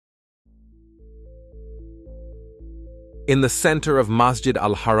In the center of Masjid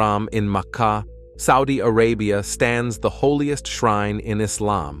al-Haram in Mecca, Saudi Arabia, stands the holiest shrine in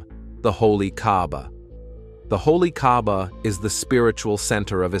Islam, the Holy Kaaba. The Holy Kaaba is the spiritual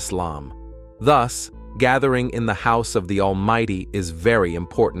center of Islam. Thus, gathering in the house of the Almighty is very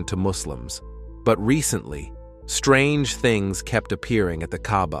important to Muslims. But recently, strange things kept appearing at the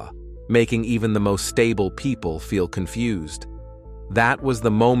Kaaba, making even the most stable people feel confused. That was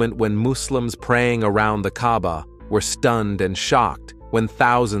the moment when Muslims praying around the Kaaba were stunned and shocked when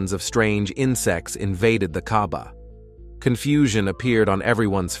thousands of strange insects invaded the Kaaba. Confusion appeared on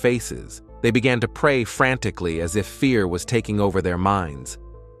everyone's faces. They began to pray frantically as if fear was taking over their minds.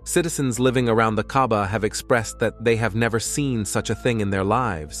 Citizens living around the Kaaba have expressed that they have never seen such a thing in their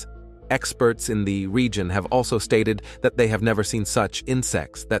lives. Experts in the region have also stated that they have never seen such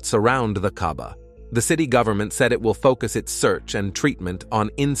insects that surround the Kaaba. The city government said it will focus its search and treatment on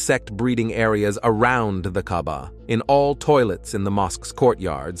insect breeding areas around the Kaaba, in all toilets in the mosque's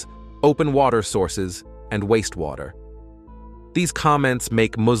courtyards, open water sources, and wastewater. These comments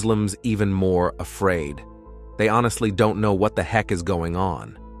make Muslims even more afraid. They honestly don't know what the heck is going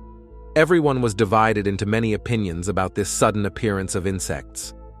on. Everyone was divided into many opinions about this sudden appearance of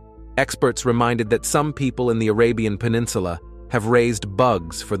insects. Experts reminded that some people in the Arabian Peninsula have raised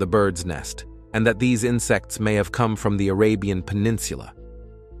bugs for the bird's nest, and that these insects may have come from the Arabian Peninsula.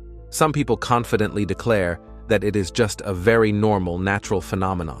 Some people confidently declare that it is just a very normal natural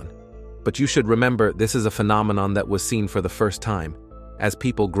phenomenon. But you should remember, this is a phenomenon that was seen for the first time. As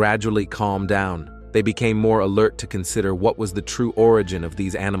people gradually calmed down, they became more alert to consider what was the true origin of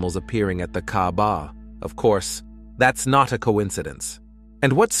these animals appearing at the Kaaba. Of course, that's not a coincidence.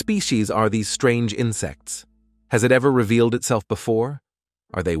 And what species are these strange insects? Has it ever revealed itself before?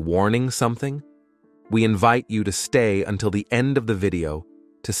 Are they warning something? We invite you to stay until the end of the video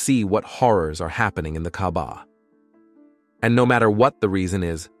to see what horrors are happening in the Kaaba. And no matter what the reason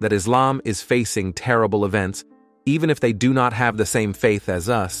is that Islam is facing terrible events, even if they do not have the same faith as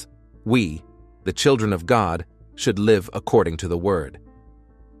us, we, the children of God, should live according to the Word.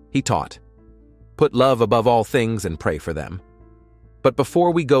 He taught, "Put love above all things and pray for them." But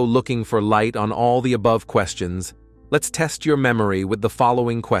before we go looking for light on all the above questions, let's test your memory with the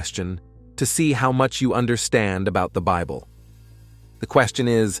following question to see how much you understand about the Bible. The question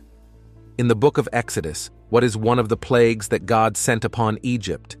is, in the book of Exodus, what is one of the plagues that God sent upon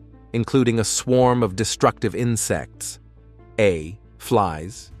Egypt, including a swarm of destructive insects? A.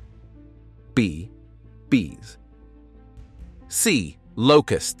 Flies. B. Bees. C.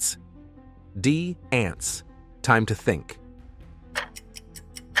 Locusts. D. Ants. Time to think.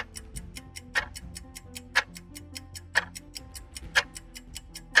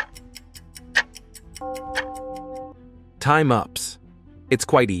 Time ups. It's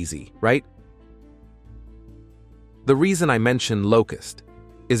quite easy, right? The reason I mention locust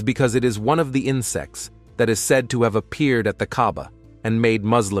is because it is one of the insects that is said to have appeared at the Kaaba and made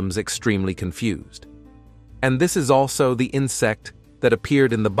Muslims extremely confused. And this is also the insect that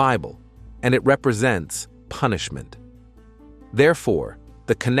appeared in the Bible, and it represents punishment. Therefore,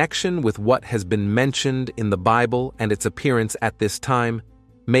 the connection with what has been mentioned in the Bible and its appearance at this time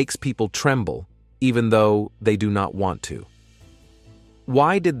makes people tremble, even though they do not want to.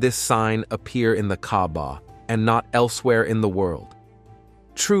 Why did this sign appear in the Kaaba and not elsewhere in the world?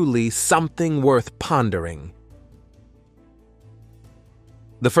 Truly something worth pondering.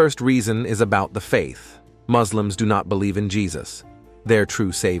 The first reason is about the faith. Muslims do not believe in Jesus, their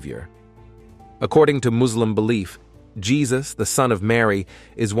true Savior. According to Muslim belief, Jesus, the Son of Mary,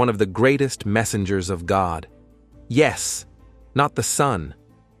 is one of the greatest messengers of God. Yes, not the Son,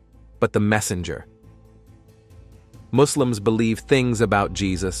 but the messenger. Muslims believe things about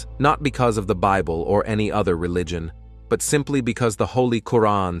Jesus not because of the Bible or any other religion, but simply because the Holy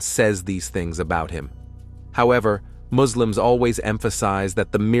Quran says these things about him. However, Muslims always emphasize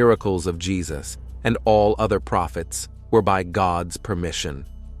that the miracles of Jesus and all other prophets were by God's permission.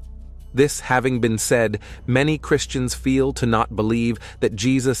 This having been said, many Christians feel to not believe that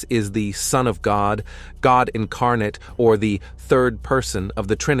Jesus is the Son of God, God incarnate, or the third person of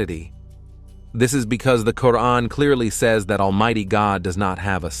the Trinity. This is because the Quran clearly says that Almighty God does not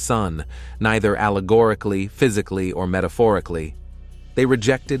have a son, neither allegorically, physically, or metaphorically. They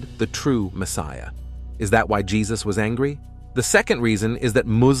rejected the true Messiah. Is that why Jesus was angry? The second reason is that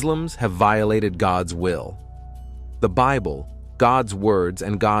Muslims have violated God's will. The Bible, God's words,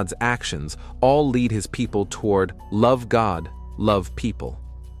 and God's actions all lead his people toward love God, love people.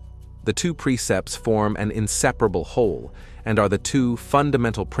 The two precepts form an inseparable whole and are the two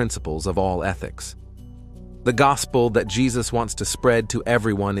fundamental principles of all ethics. The gospel that Jesus wants to spread to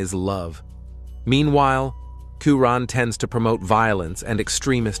everyone is love. Meanwhile, Quran tends to promote violence and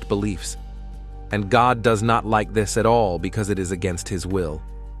extremist beliefs. And God does not like this at all because it is against His will.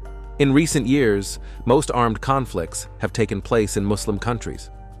 In recent years, most armed conflicts have taken place in Muslim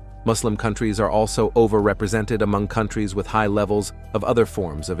countries. Muslim countries are also overrepresented among countries with high levels of other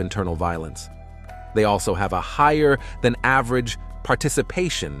forms of internal violence. They also have a higher than average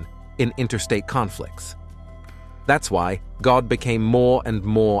participation in interstate conflicts. That's why God became more and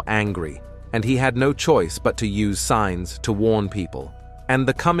more angry, and He had no choice but to use signs to warn people. And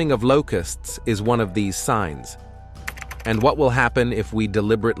the coming of locusts is one of these signs. And what will happen if we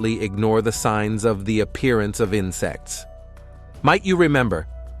deliberately ignore the signs of the appearance of insects? Might you remember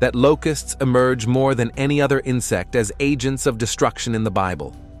that locusts emerge more than any other insect as agents of destruction in the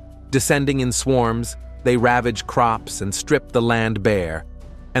Bible? Descending in swarms, they ravage crops and strip the land bare.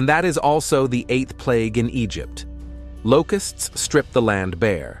 And that is also the 8th plague in Egypt. Locusts strip the land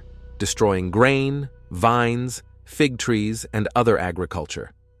bare, destroying grain, vines, fig trees, and other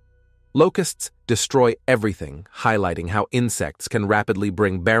agriculture. Locusts destroy everything, highlighting how insects can rapidly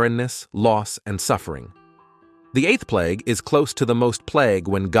bring barrenness, loss, and suffering. The 8th plague is close to the most plague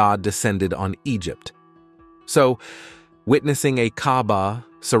when God descended on Egypt. So, witnessing a Kaaba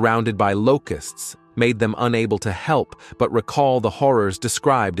surrounded by locusts made them unable to help but recall the horrors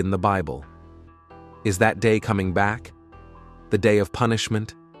described in the Bible. Is that day coming back? The day of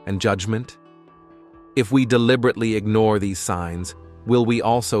punishment and judgment? If we deliberately ignore these signs, will we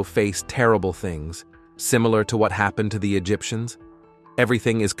also face terrible things, similar to what happened to the Egyptians?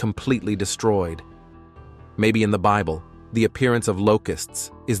 Everything is completely destroyed. Maybe in the Bible, the appearance of locusts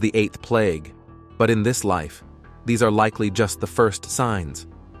is the 8th plague, but in this life, these are likely just the first signs.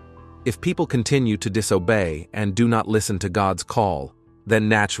 If people continue to disobey and do not listen to God's call, then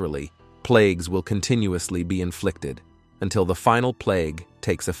naturally, plagues will continuously be inflicted until the final plague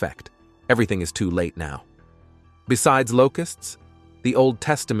takes effect. Everything is too late now. Besides locusts, the Old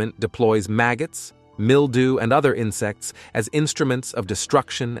Testament deploys maggots, mildew, and other insects as instruments of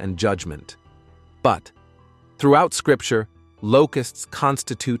destruction and judgment. But throughout Scripture, locusts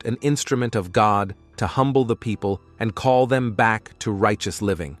constitute an instrument of God to humble the people and call them back to righteous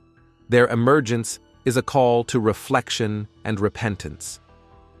living. Their emergence is a call to reflection and repentance.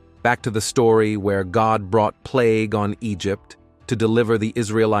 Back to the story where God brought plague on Egypt to deliver the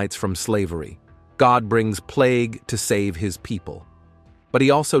Israelites from slavery. God brings plague to save His people. But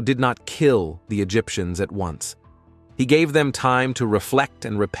He also did not kill the Egyptians at once. He gave them time to reflect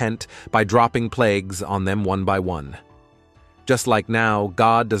and repent by dropping plagues on them one by one. Just like now,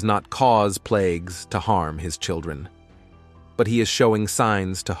 God does not cause plagues to harm His children. But He is showing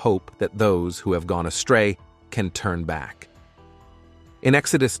signs to hope that those who have gone astray can turn back. In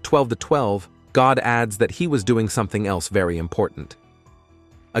Exodus 12:12, God adds that He was doing something else very important.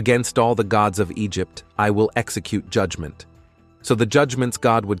 Against all the gods of Egypt, I will execute judgment. So the judgments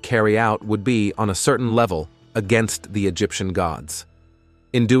God would carry out would be, on a certain level, against the Egyptian gods.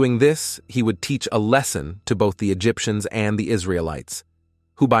 In doing this, He would teach a lesson to both the Egyptians and the Israelites,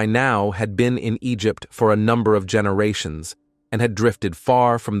 who by now had been in Egypt for a number of generations and had drifted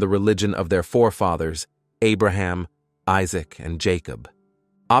far from the religion of their forefathers, Abraham, Isaac, and Jacob.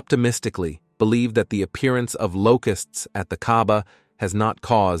 Optimistically, believe that the appearance of locusts at the Kaaba has not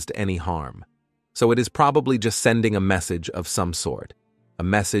caused any harm. So it is probably just sending a message of some sort, a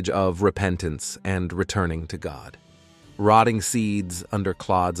message of repentance and returning to God. Rotting seeds under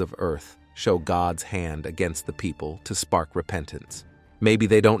clods of earth show God's hand against the people to spark repentance. Maybe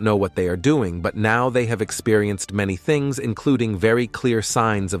they don't know what they are doing, but now they have experienced many things, including very clear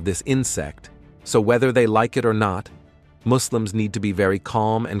signs of this insect. So whether they like it or not, Muslims need to be very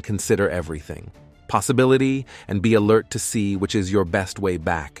calm and consider everything, possibility, and be alert to see which is your best way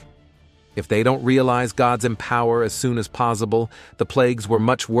back. If they don't realize God's empower as soon as possible, the plagues were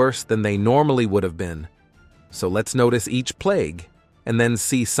much worse than they normally would have been. So let's notice each plague, and then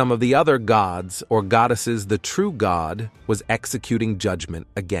see some of the other gods or goddesses the true God was executing judgment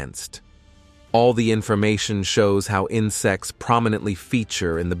against. All the information shows how insects prominently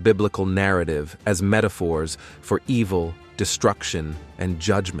feature in the biblical narrative as metaphors for evil, destruction, and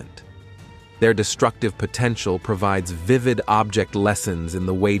judgment. Their destructive potential provides vivid object lessons in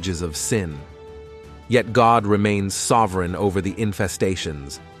the wages of sin. Yet God remains sovereign over the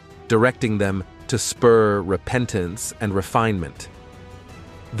infestations, directing them to spur repentance and refinement.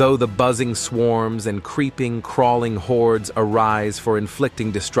 Though the buzzing swarms and creeping, crawling hordes arise for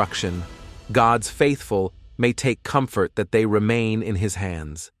inflicting destruction, God's faithful may take comfort that they remain in His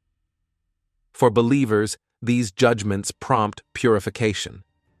hands. For believers, these judgments prompt purification.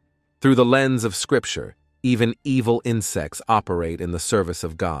 Through the lens of Scripture, even evil insects operate in the service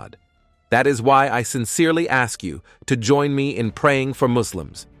of God. That is why I sincerely ask you to join me in praying for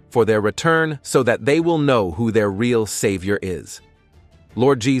Muslims, for their return so that they will know who their real Savior is.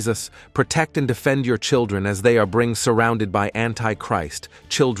 Lord Jesus, protect and defend your children as they are being surrounded by Antichrist,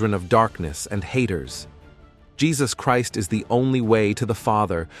 children of darkness, and haters. Jesus Christ is the only way to the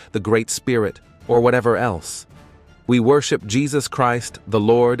Father, the Great Spirit, or whatever else. We worship Jesus Christ, the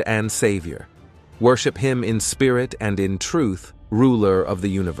Lord and Savior. Worship Him in spirit and in truth, ruler of the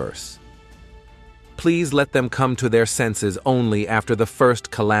universe. Please let them come to their senses only after the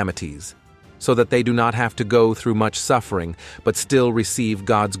first calamities, so that they do not have to go through much suffering, but still receive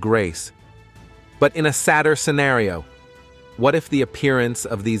God's grace. But in a sadder scenario, what if the appearance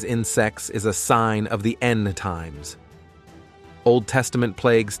of these insects is a sign of the end times? Old Testament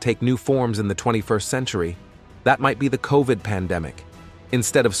plagues take new forms in the 21st century. That might be the COVID pandemic.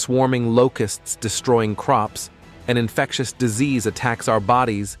 Instead of swarming locusts destroying crops, an infectious disease attacks our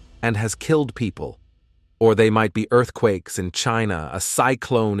bodies and has killed people. Or they might be earthquakes in China, a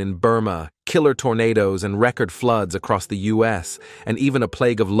cyclone in Burma, killer tornadoes and record floods across the US, and even a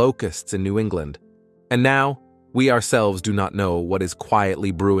plague of locusts in New England. And now, we ourselves do not know what is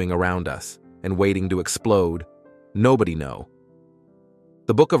quietly brewing around us and waiting to explode. Nobody knows.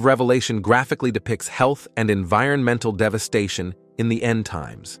 The book of Revelation graphically depicts health and environmental devastation in the end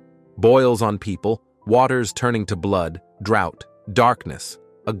times. Boils on people, waters turning to blood, drought, darkness,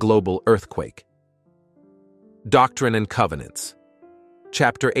 a global earthquake. Doctrine and Covenants.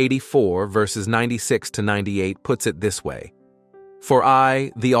 Chapter 84, verses 96 to 98 puts it this way: For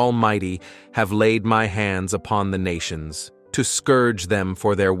I, the Almighty, have laid my hands upon the nations, to scourge them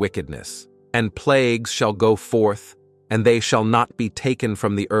for their wickedness. And plagues shall go forth, and they shall not be taken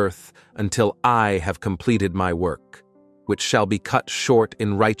from the earth until I have completed my work, which shall be cut short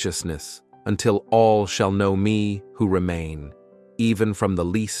in righteousness, until all shall know me who remain, even from the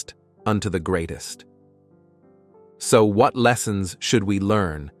least unto the greatest. So what lessons should we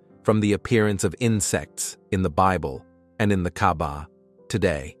learn from the appearance of insects in the Bible and in the Kaaba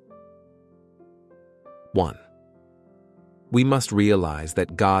today? 1. We must realize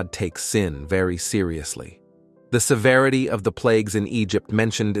that God takes sin very seriously. The severity of the plagues in Egypt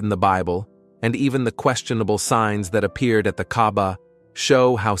mentioned in the Bible, and even the questionable signs that appeared at the Kaaba,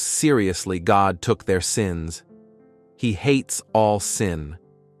 show how seriously God took their sins. He hates all sin.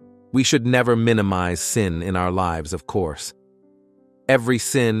 We should never minimize sin in our lives, of course. Every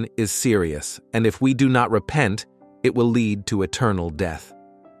sin is serious, and if we do not repent, it will lead to eternal death.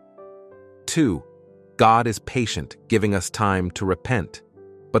 2. God is patient, giving us time to repent.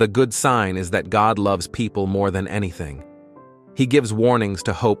 But a good sign is that God loves people more than anything. He gives warnings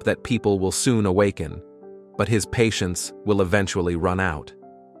to hope that people will soon awaken, but His patience will eventually run out.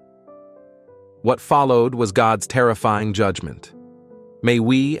 What followed was God's terrifying judgment. May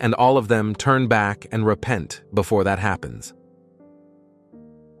we and all of them turn back and repent before that happens.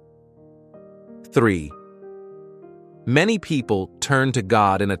 3. Many people turn to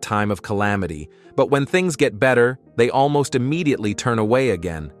God in a time of calamity, but when things get better, they almost immediately turn away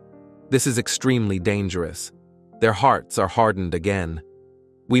again. This is extremely dangerous. Their hearts are hardened again.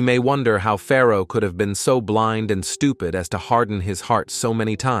 We may wonder how Pharaoh could have been so blind and stupid as to harden his heart so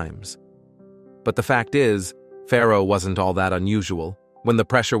many times. But the fact is, Pharaoh wasn't all that unusual. When the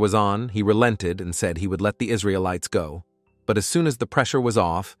pressure was on, he relented and said he would let the Israelites go. But as soon as the pressure was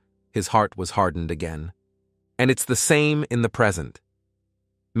off, his heart was hardened again. And it's the same in the present.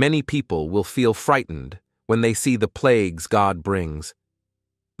 Many people will feel frightened when they see the plagues God brings.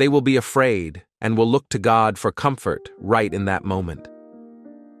 They will be afraid and will look to God for comfort right in that moment.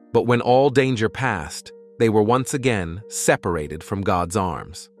 But when all danger passed, they were once again separated from God's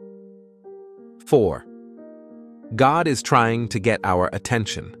arms. 4. God is trying to get our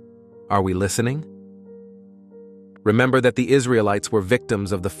attention. Are we listening? Remember that the Israelites were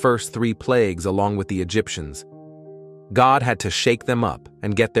victims of the first 3 plagues along with the Egyptians. God had to shake them up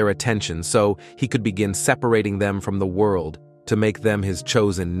and get their attention so He could begin separating them from the world to make them His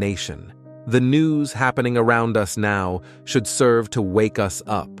chosen nation. The news happening around us now should serve to wake us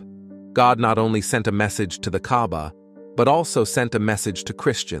up. God not only sent a message to the Kaaba, but also sent a message to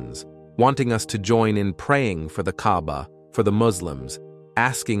Christians, wanting us to join in praying for the Kaaba, for the Muslims,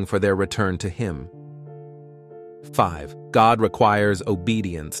 asking for their return to Him. 5. God requires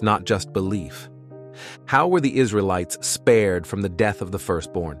obedience, not just belief. How were the Israelites spared from the death of the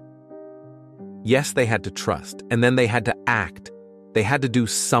firstborn? Yes, they had to trust, and then they had to act. They had to do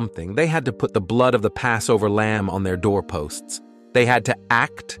something. They had to put the blood of the Passover lamb on their doorposts. They had to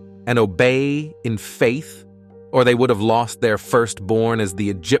act and obey in faith, or they would have lost their firstborn as the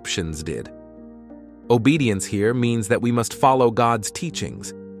Egyptians did. Obedience here means that we must follow God's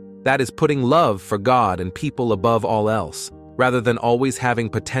teachings. That is putting love for God and people above all else, rather than always having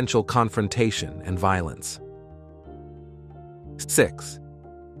potential confrontation and violence. 6.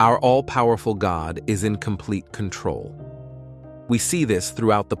 Our all-powerful God is in complete control. We see this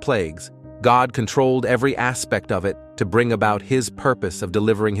throughout the plagues. God controlled every aspect of it to bring about His purpose of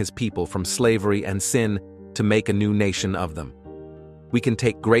delivering His people from slavery and sin to make a new nation of them. We can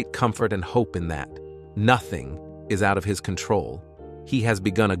take great comfort and hope in that. Nothing is out of His control. He has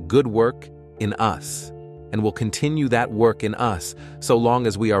begun a good work in us and will continue that work in us so long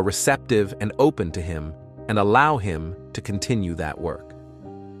as we are receptive and open to Him and allow Him to continue that work.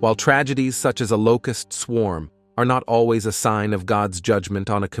 While tragedies such as a locust swarm are not always a sign of God's judgment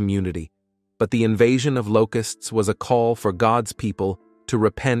on a community, but the invasion of locusts was a call for God's people to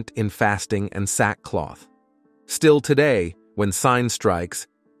repent in fasting and sackcloth. Still today, when sign strikes,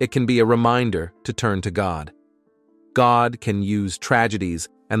 it can be a reminder to turn to God. God can use tragedies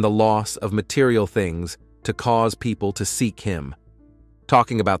and the loss of material things to cause people to seek Him.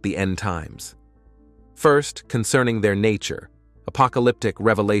 Talking about the end times. First, concerning their nature, apocalyptic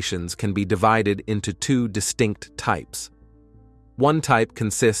revelations can be divided into two distinct types. One type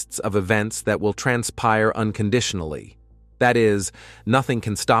consists of events that will transpire unconditionally. That is, nothing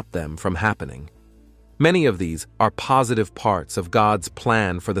can stop them from happening. Many of these are positive parts of God's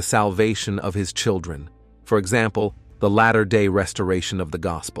plan for the salvation of His children. For example, the latter-day restoration of the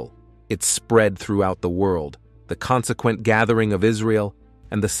gospel, its spread throughout the world, the consequent gathering of Israel,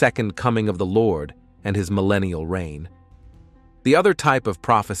 and the second coming of the Lord and His millennial reign. The other type of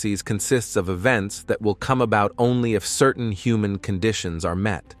prophecies consists of events that will come about only if certain human conditions are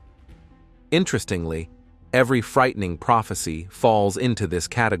met. Interestingly, every frightening prophecy falls into this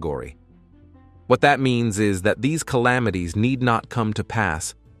category. What that means is that these calamities need not come to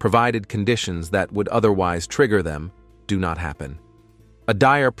pass, provided conditions that would otherwise trigger them do not happen. A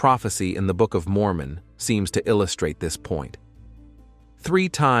dire prophecy in the Book of Mormon seems to illustrate this point. 3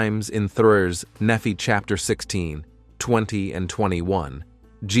 times in Thurs, Nephi chapter 16, 20 and 21,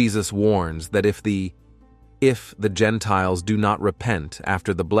 Jesus warns that if the Gentiles do not repent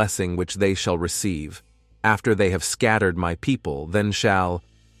after the blessing which they shall receive, after they have scattered my people, then shall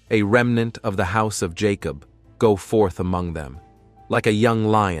a remnant of the house of Jacob go forth among them, like a young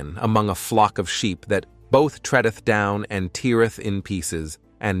lion among a flock of sheep that both treadeth down and teareth in pieces,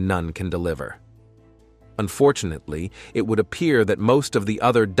 and none can deliver. Unfortunately, it would appear that most of the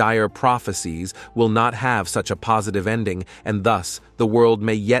other dire prophecies will not have such a positive ending, and thus the world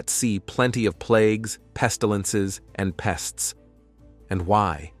may yet see plenty of plagues, pestilences, and pests. And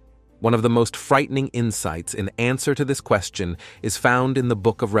why? One of the most frightening insights in answer to this question is found in the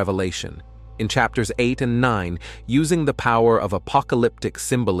book of Revelation. In chapters 8 and 9, using the power of apocalyptic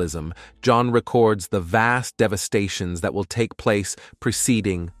symbolism, John records the vast devastations that will take place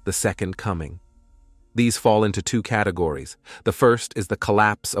preceding the second coming. These fall into 2 categories. The first is the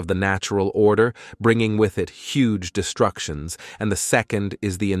collapse of the natural order, bringing with it huge destructions, and the second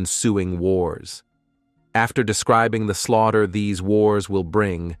is the ensuing wars. After describing the slaughter these wars will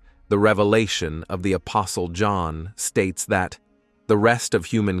bring, the revelation of the Apostle John states that the rest of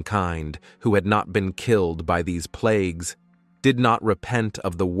humankind, who had not been killed by these plagues, did not repent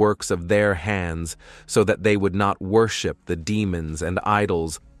of the works of their hands, so that they would not worship the demons and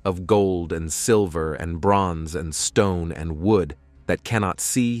idols of gold and silver and bronze and stone and wood that cannot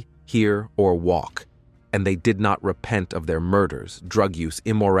see, hear, or walk, and they did not repent of their murders, drug use,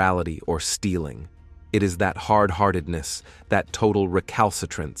 immorality, or stealing. It is that hard-heartedness, that total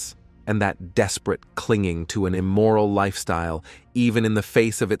recalcitrance, and that desperate clinging to an immoral lifestyle, even in the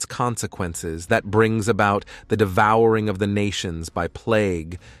face of its consequences, that brings about the devouring of the nations by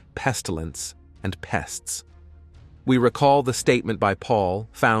plague, pestilence, and pests. We recall the statement by Paul,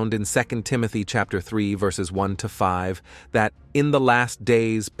 found in 2 Timothy chapter 3, verses 1 to 5, that in the last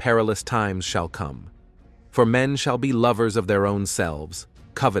days perilous times shall come. For men shall be lovers of their own selves,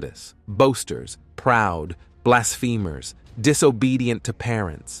 covetous, boasters, proud, blasphemers, disobedient to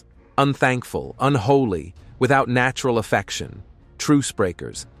parents, unthankful, unholy, without natural affection, truce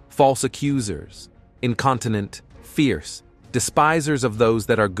breakers, false accusers, incontinent, fierce, despisers of those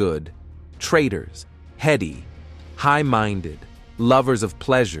that are good, traitors, heady, high-minded, lovers of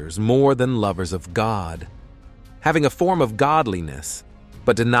pleasures more than lovers of God, having a form of godliness,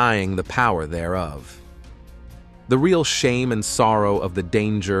 but denying the power thereof. The real shame and sorrow of the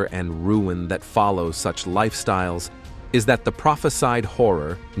danger and ruin that follow such lifestyles is that the prophesied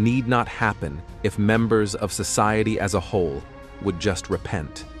horror need not happen if members of society as a whole would just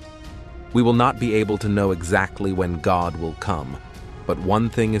repent. We will not be able to know exactly when God will come, but one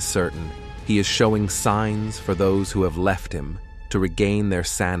thing is certain: He is showing signs for those who have left Him, to regain their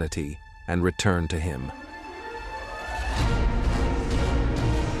sanity and return to Him.